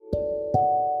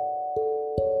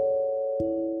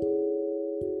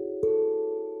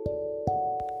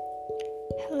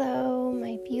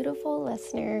beautiful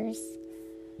listeners.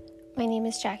 My name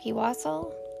is Jackie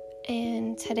Wassel,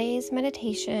 and today's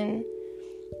meditation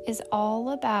is all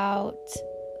about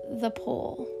the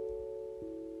pull.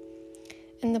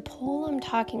 And the pull I'm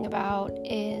talking about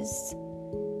is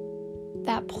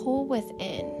that pull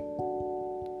within,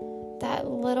 that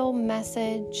little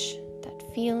message,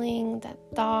 that feeling, that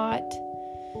thought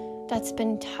that's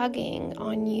been tugging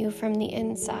on you from the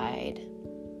inside.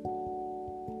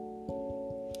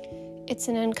 It's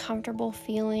an uncomfortable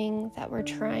feeling that we're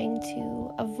trying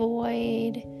to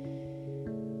avoid.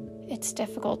 It's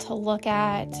difficult to look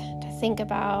at, to think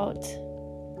about,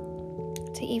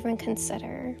 to even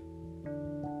consider.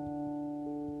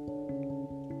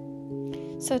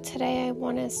 So today I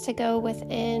want us to go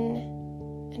within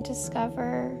and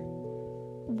discover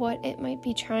what it might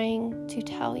be trying to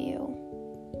tell you.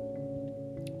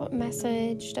 What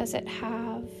message does it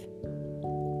have?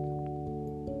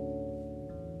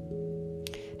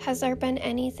 Has there been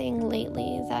anything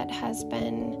lately that has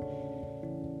been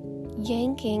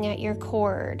yanking at your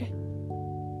cord,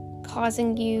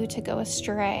 causing you to go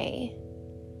astray,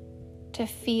 to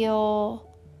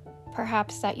feel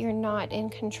perhaps that you're not in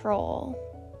control?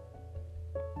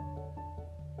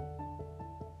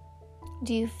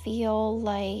 Do you feel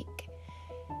like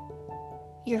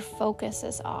your focus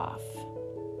is off?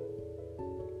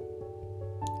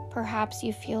 Perhaps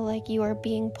you feel like you are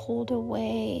being pulled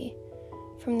away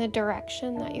from the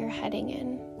direction that you're heading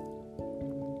in.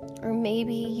 Or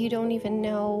maybe you don't even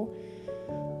know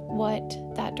what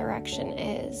that direction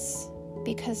is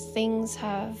because things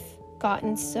have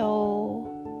gotten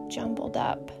so jumbled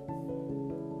up.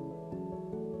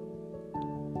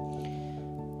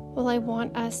 Well, I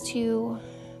want us to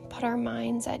put our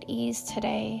minds at ease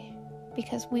today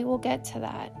because we will get to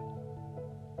that.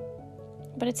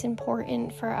 But it's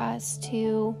important for us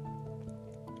to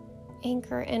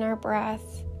anchor in our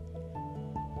breath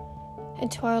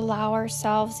and to allow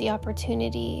ourselves the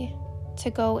opportunity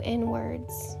to go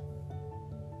inwards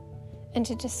and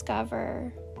to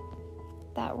discover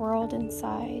that world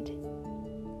inside.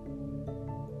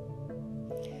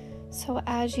 So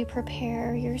as you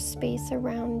prepare your space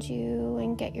around you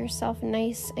and get yourself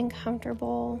nice and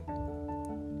comfortable,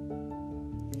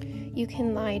 you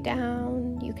can lie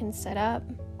down, you can sit up,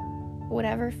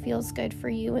 whatever feels good for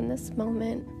you in this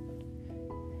moment.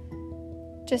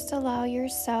 Just allow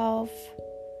yourself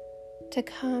to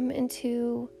come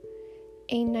into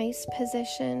a nice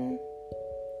position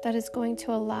that is going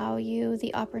to allow you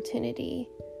the opportunity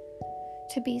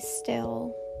to be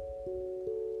still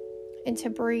and to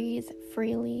breathe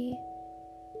freely,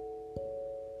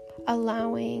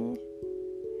 allowing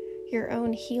your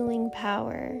own healing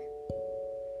power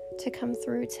to come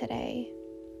through today.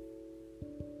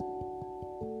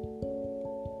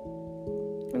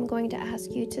 I'm going to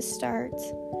ask you to start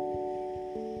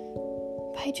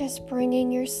by just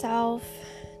bringing yourself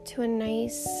to a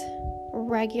nice,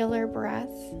 regular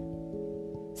breath,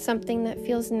 something that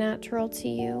feels natural to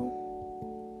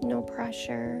you, no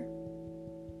pressure.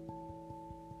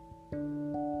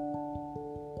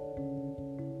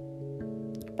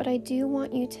 But I do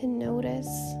want you to notice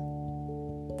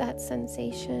that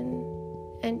sensation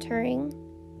entering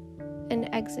and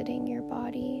exiting your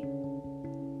body.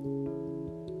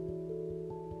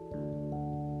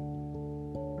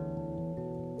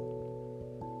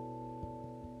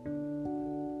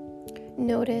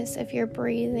 Notice if you're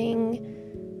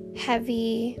breathing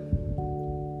heavy,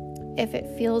 if it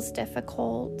feels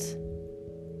difficult.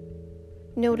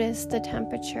 Notice the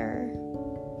temperature,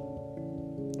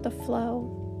 the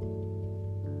flow.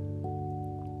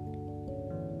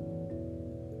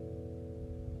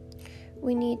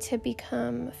 We need to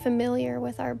become familiar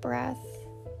with our breath,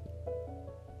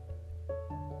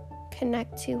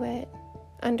 connect to it,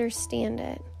 understand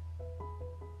it,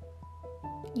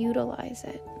 utilize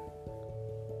it.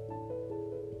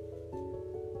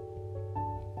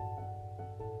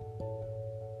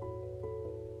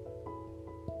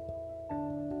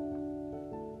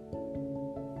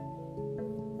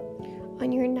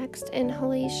 On your next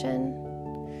inhalation,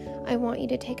 I want you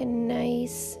to take a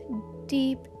nice,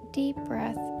 deep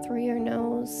breath through your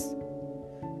nose,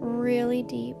 really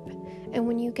deep. And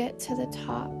when you get to the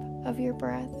top of your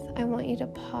breath, I want you to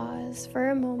pause for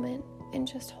a moment and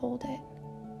just hold it.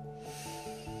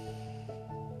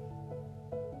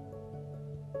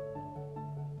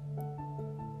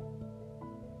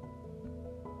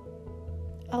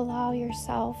 Allow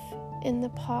yourself in the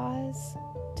pause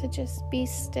to just be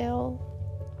still.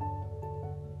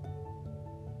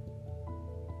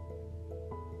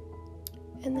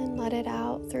 And then let it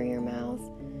out through your mouth.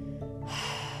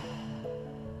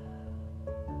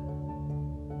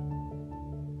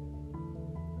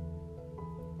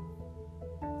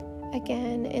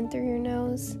 Again, in through your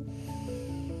nose.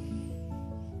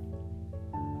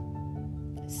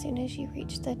 As soon as you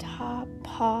reach the top,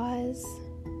 pause.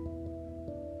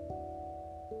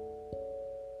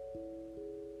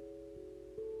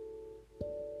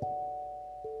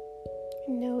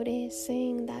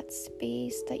 Noticing that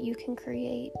space that you can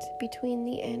create between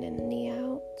the in and the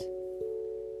out.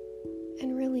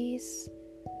 And release.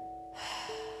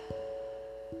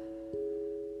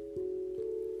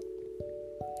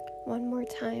 One more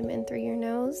time, in through your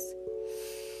nose.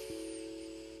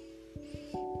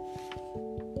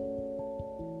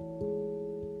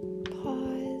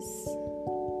 Pause.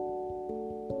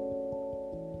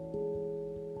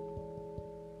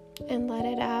 And let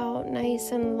it out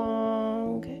nice and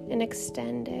long and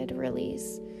extended.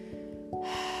 Release.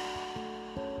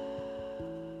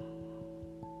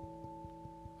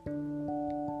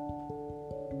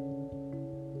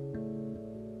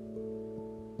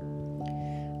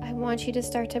 I want you to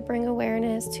start to bring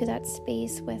awareness to that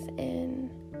space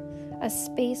within, a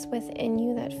space within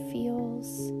you that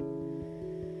feels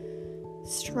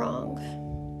strong.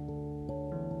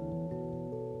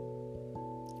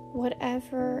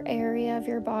 Whatever area of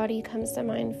your body comes to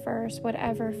mind first,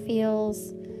 whatever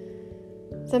feels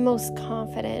the most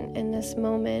confident in this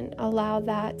moment, allow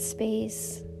that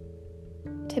space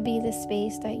to be the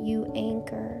space that you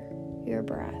anchor your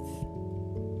breath.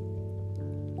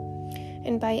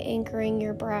 And by anchoring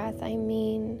your breath, I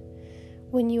mean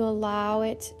when you allow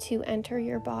it to enter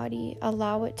your body,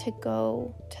 allow it to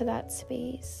go to that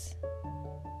space.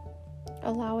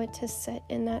 Allow it to sit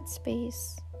in that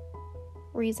space,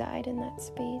 reside in that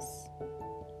space.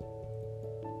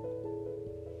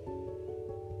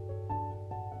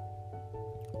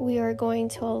 We are going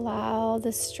to allow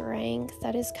the strength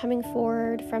that is coming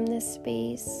forward from this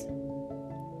space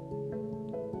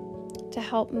to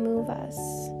help move us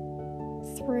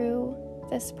through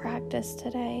this practice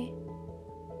today.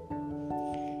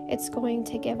 It's going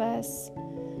to give us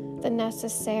the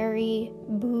necessary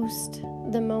boost,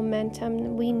 the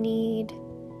momentum we need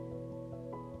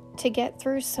to get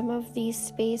through some of these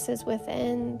spaces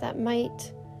within that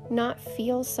might not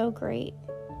feel so great.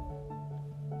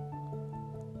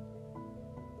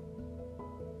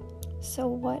 So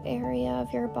what area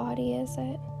of your body is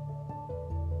it?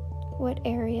 What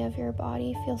area of your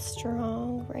body feels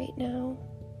strong right now?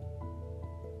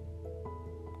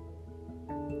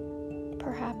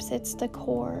 Perhaps it's the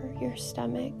core, your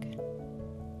stomach.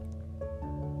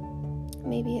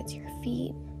 Maybe it's your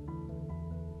feet.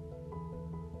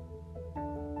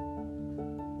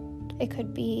 It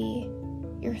could be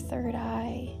your third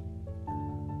eye,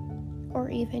 or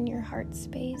even your heart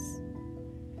space.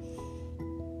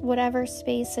 Whatever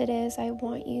space it is, I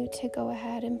want you to go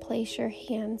ahead and place your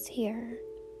hands here.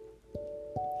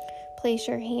 Place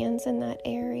your hands in that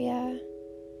area.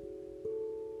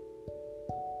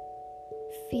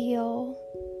 Feel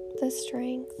the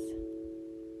strength.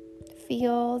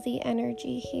 Feel the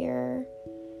energy here.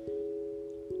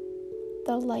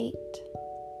 The light.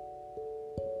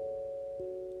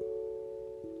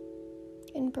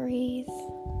 And breathe.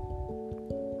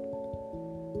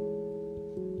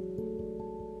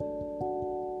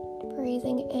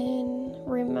 Breathing in,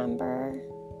 remember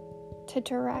to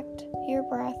direct your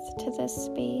breath to this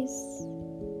space.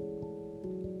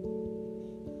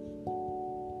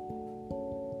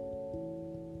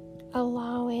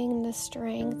 Allowing the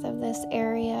strength of this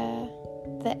area,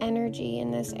 the energy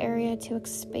in this area to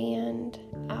expand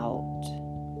out.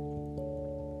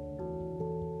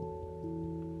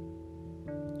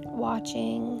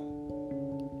 Watching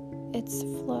its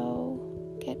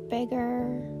flow get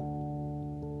bigger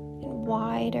and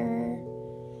wider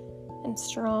and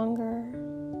stronger.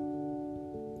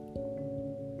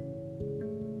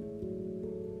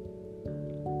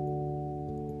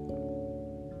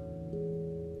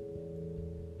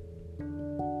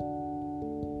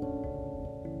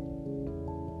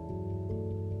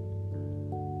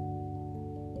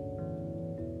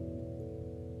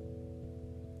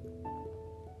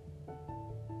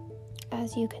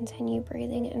 As you continue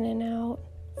breathing in and out,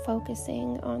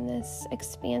 focusing on this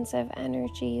expansive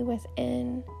energy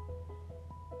within,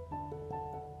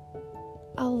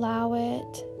 allow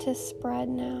it to spread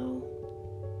now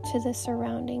to the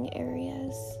surrounding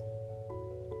areas.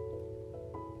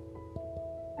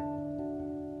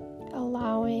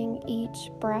 Allowing each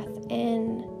breath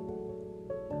in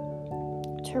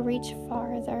to reach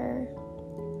farther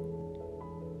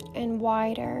and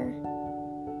wider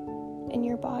in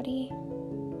your body.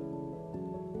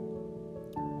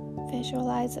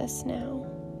 Visualize this now.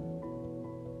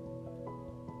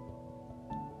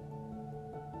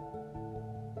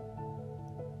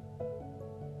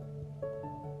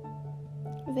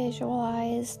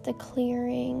 visualize the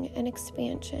clearing and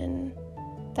expansion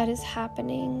that is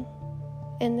happening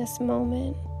in this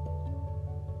moment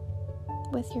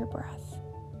with your breath.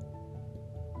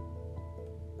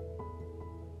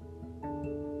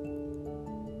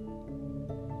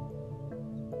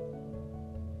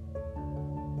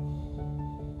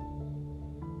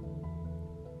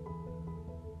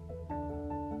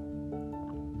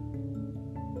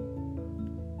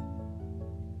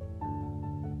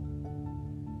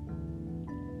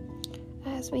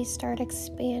 As we start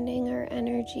expanding our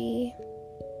energy,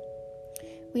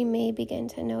 we may begin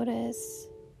to notice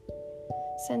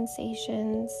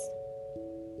sensations,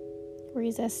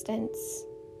 resistance,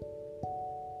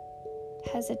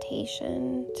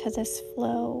 hesitation to this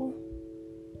flow.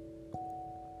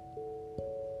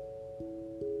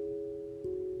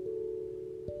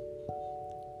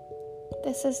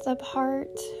 This is the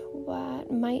part that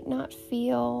might not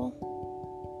feel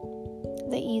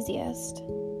the easiest.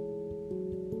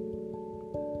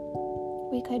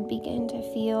 We could begin to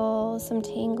feel some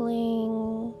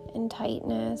tingling and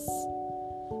tightness,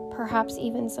 perhaps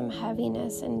even some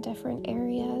heaviness in different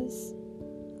areas.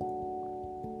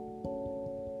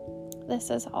 This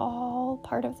is all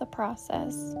part of the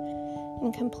process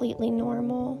and completely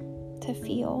normal to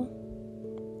feel.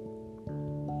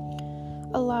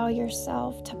 Allow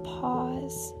yourself to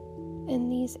pause in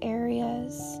these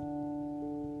areas.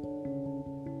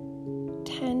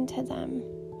 Tend to them.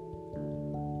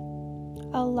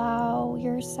 Allow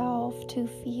yourself to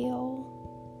feel,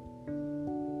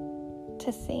 to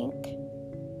think,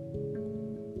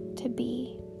 to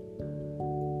be.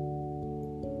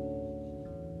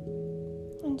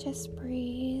 And just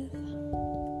breathe.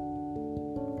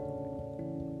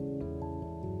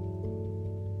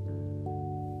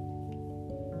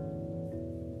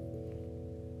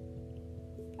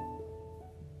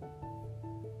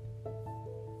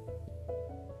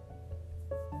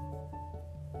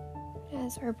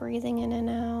 As we're breathing in and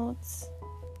out,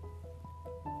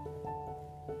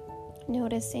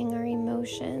 noticing our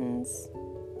emotions,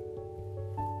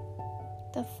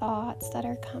 the thoughts that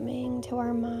are coming to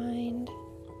our mind,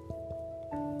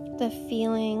 the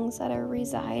feelings that are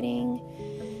residing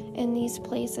in these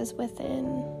places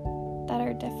within that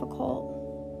are difficult.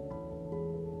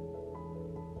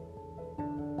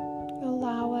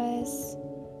 Allow us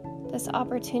this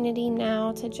opportunity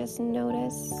now to just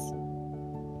notice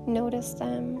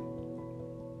them.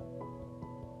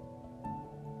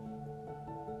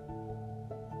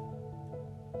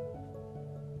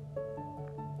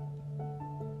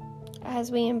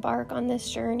 As we embark on this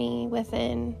journey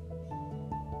within,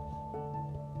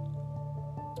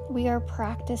 we are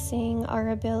practicing our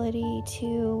ability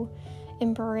to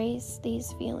embrace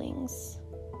these feelings,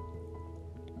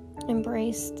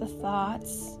 embrace the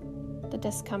thoughts, the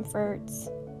discomforts.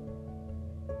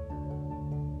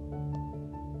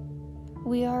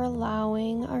 We are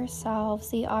allowing ourselves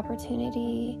the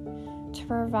opportunity to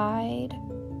provide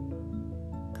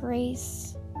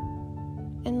grace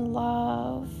and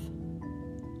love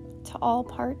to all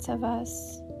parts of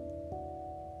us.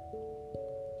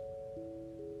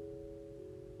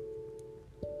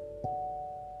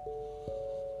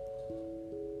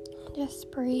 Just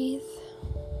breathe.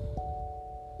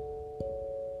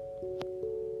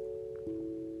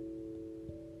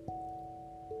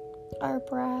 Our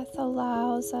breath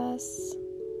allows us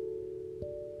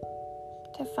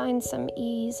to find some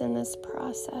ease in this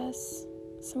process,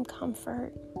 some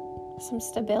comfort, some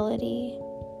stability.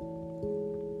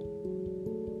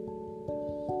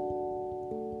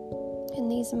 In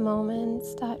these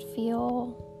moments that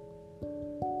feel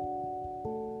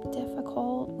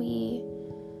difficult, we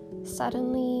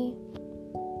suddenly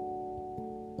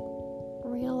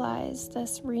realize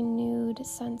this renewed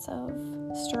sense of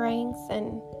strength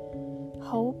and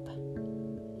hope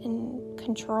and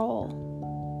control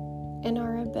in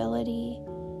our ability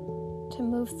to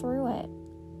move through it.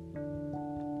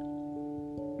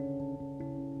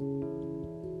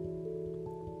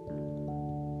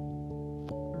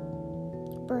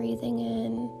 Breathing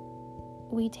in,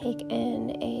 we take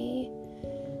in a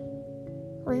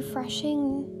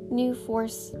refreshing new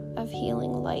force of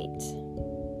healing light.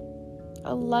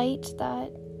 A light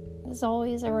that is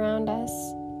always around us,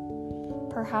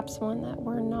 perhaps one that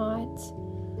we're not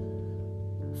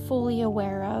fully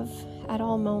aware of at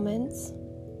all moments.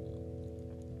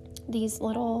 These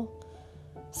little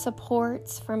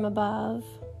supports from above,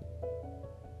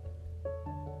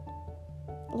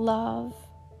 love,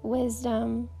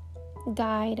 wisdom,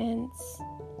 guidance.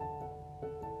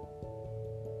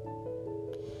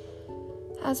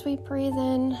 As we breathe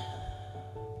in,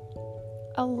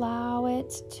 allow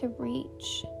it to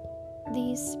reach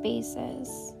these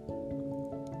spaces.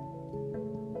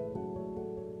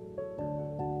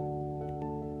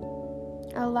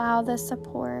 Allow the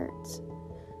support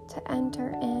to enter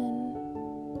in,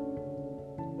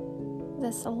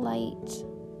 this light.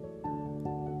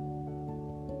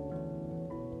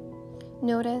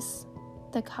 Notice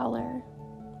the color.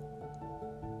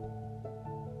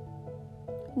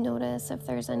 Notice if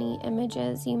there's any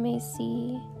images you may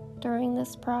see during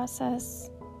this process.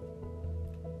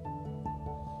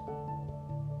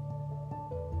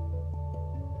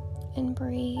 And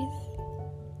breathe.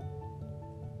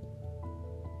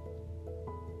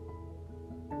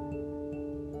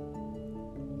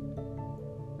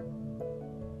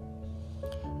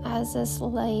 As this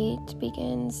light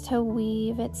begins to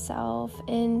weave itself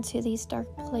into these dark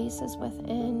places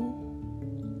within,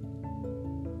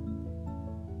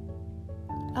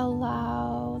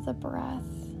 allow the breath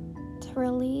to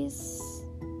release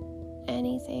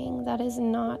anything that is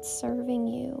not serving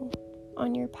you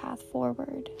on your path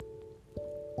forward.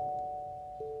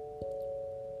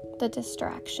 The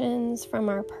distractions from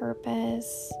our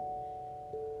purpose,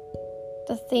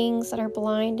 the things that are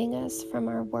blinding us from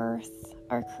our worth,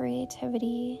 our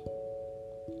creativity,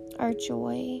 our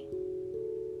joy.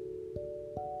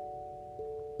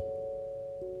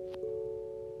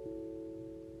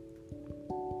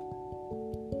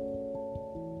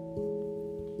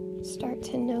 Start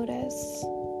to notice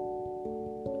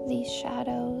these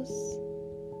shadows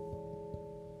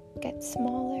get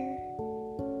smaller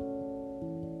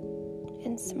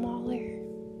and smaller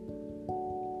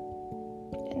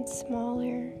and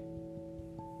smaller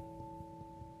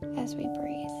as we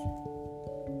breathe.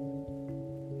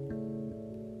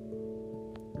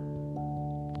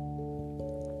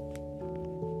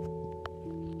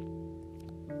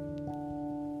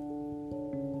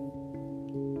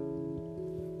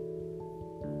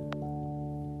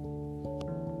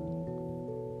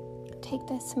 Take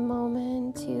this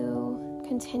moment to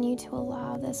continue to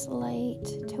allow this light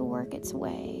to work its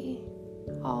way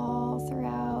all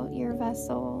throughout your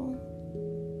vessel,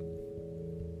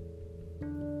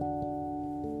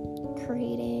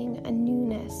 creating a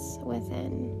newness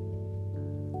within,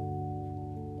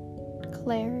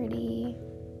 clarity.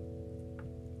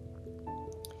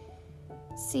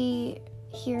 See,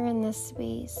 here in this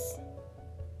space,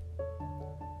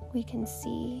 we can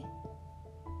see,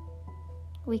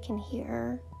 we can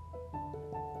hear.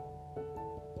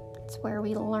 It's where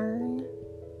we learn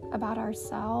about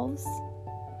ourselves,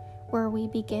 where we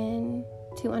begin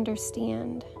to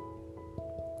understand.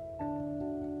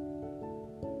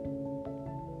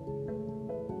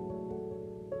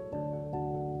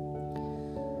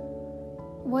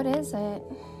 What is it?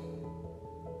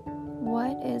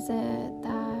 What is it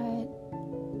that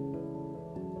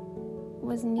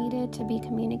was needed to be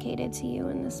communicated to you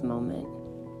in this moment?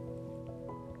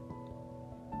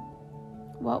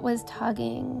 What was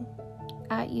tugging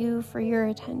at you for your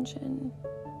attention?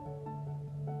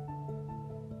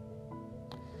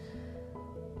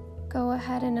 Go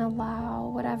ahead and allow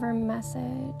whatever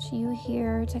message you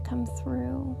hear to come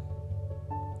through.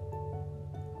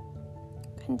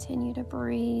 Continue to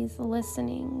breathe,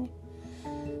 listening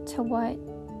to what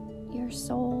your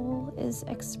soul is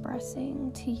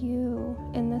expressing to you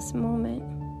in this moment.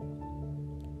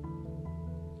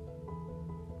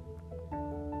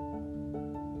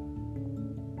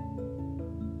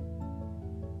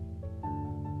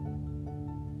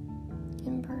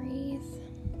 And breathe.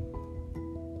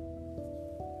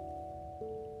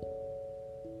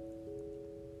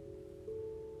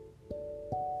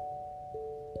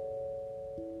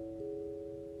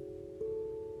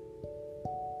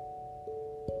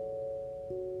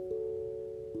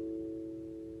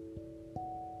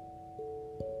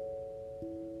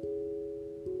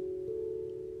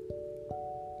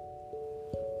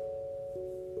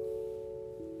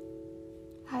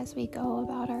 As we go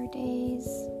about our days,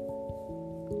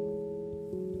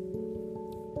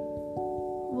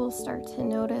 we'll start to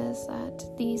notice that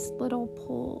these little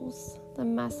pulls, the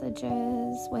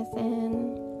messages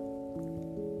within,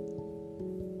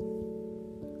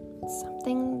 it's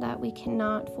something that we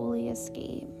cannot fully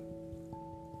escape.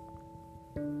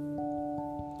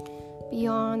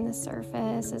 Beyond the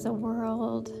surface is a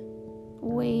world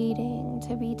waiting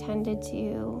to be tended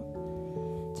to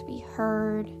be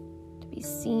heard, to be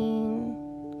seen,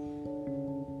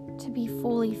 to be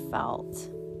fully felt.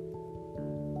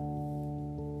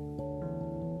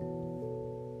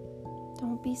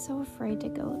 Don't be so afraid to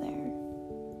go there.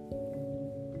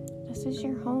 This is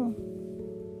your home,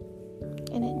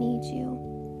 and it needs you.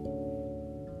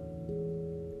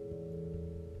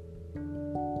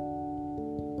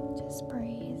 Just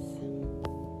breathe.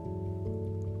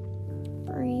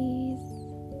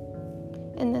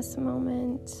 in this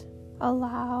moment,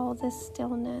 allow the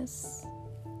stillness,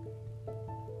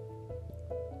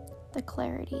 the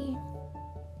clarity,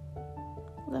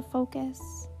 the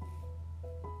focus.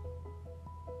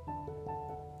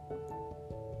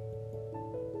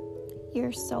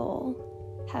 Your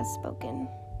soul has spoken.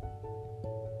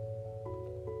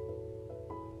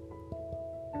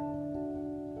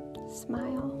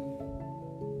 Smile.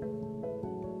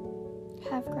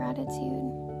 Have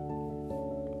gratitude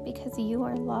because you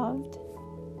are loved.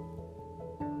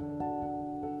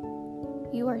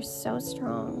 You are so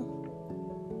strong.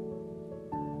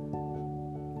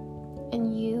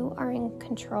 And you are in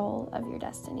control of your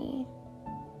destiny.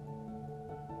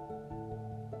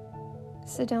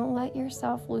 So don't let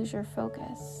yourself lose your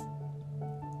focus.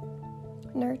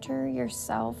 Nurture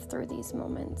yourself through these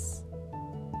moments.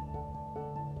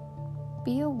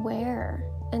 Be aware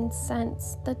and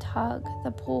sense the tug,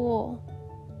 the pull,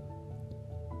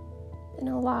 and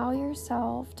allow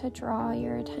yourself to draw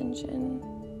your attention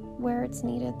where it's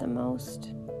needed the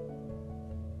most,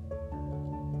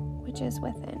 which is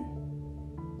within.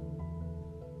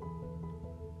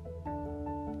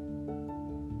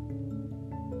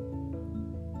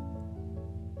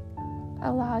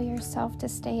 Allow yourself to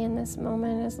stay in this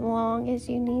moment as long as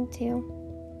you need to.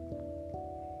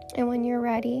 And when you're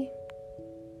ready,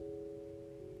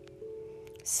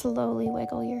 slowly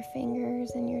wiggle your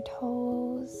fingers and your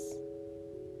toes.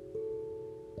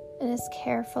 And as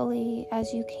carefully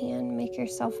as you can, make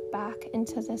yourself back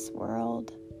into this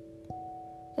world,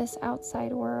 this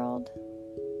outside world.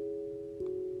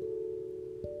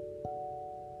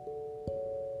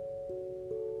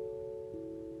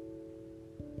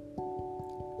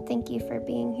 Thank you for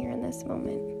being here in this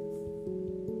moment.